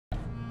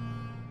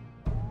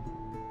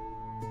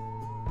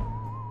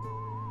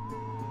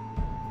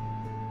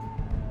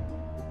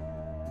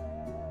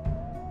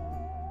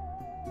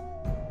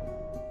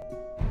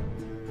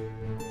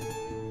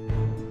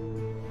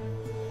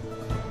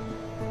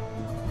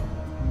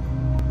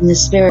In the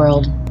spirit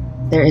world,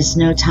 there is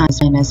no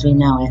time as we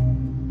know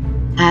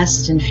it.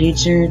 Past and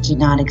future do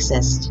not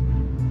exist,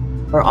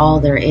 for all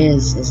there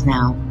is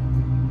now.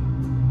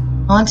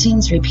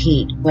 Hauntings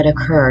repeat what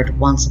occurred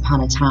once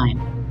upon a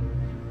time.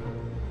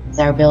 Is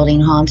our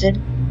building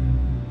haunted?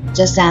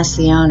 Just ask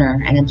the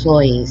owner and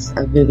employees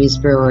of Bube's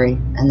Brewery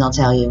and they'll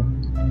tell you.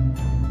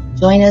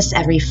 Join us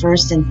every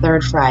first and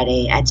third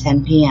Friday at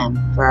 10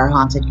 p.m. for our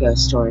haunted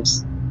ghost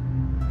tours.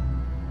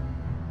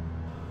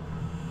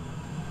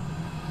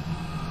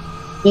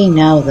 We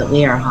know that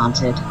we are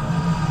haunted,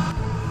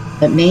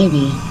 but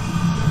maybe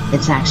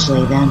it's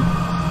actually them.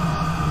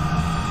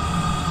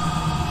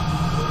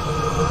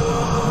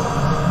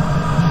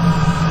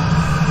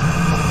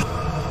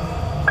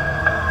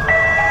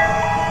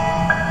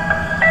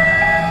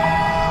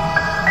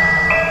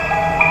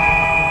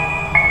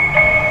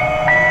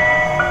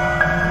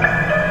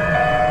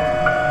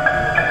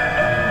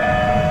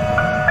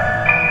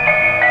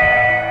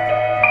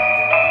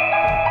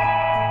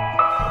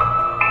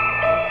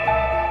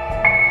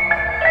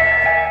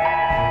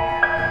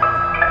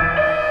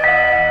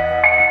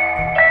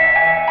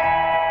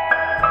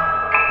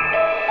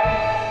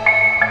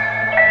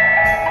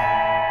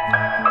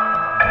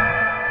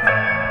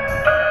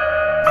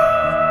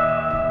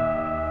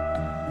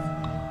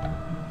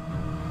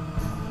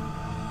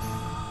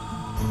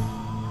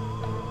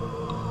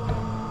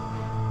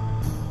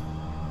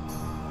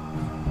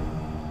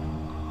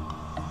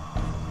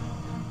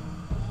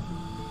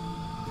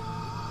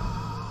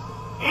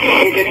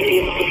 You're going to be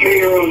able to hear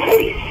your own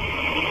voice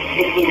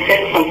if you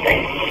said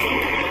something.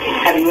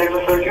 Have you ever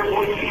heard your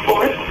voice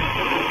before?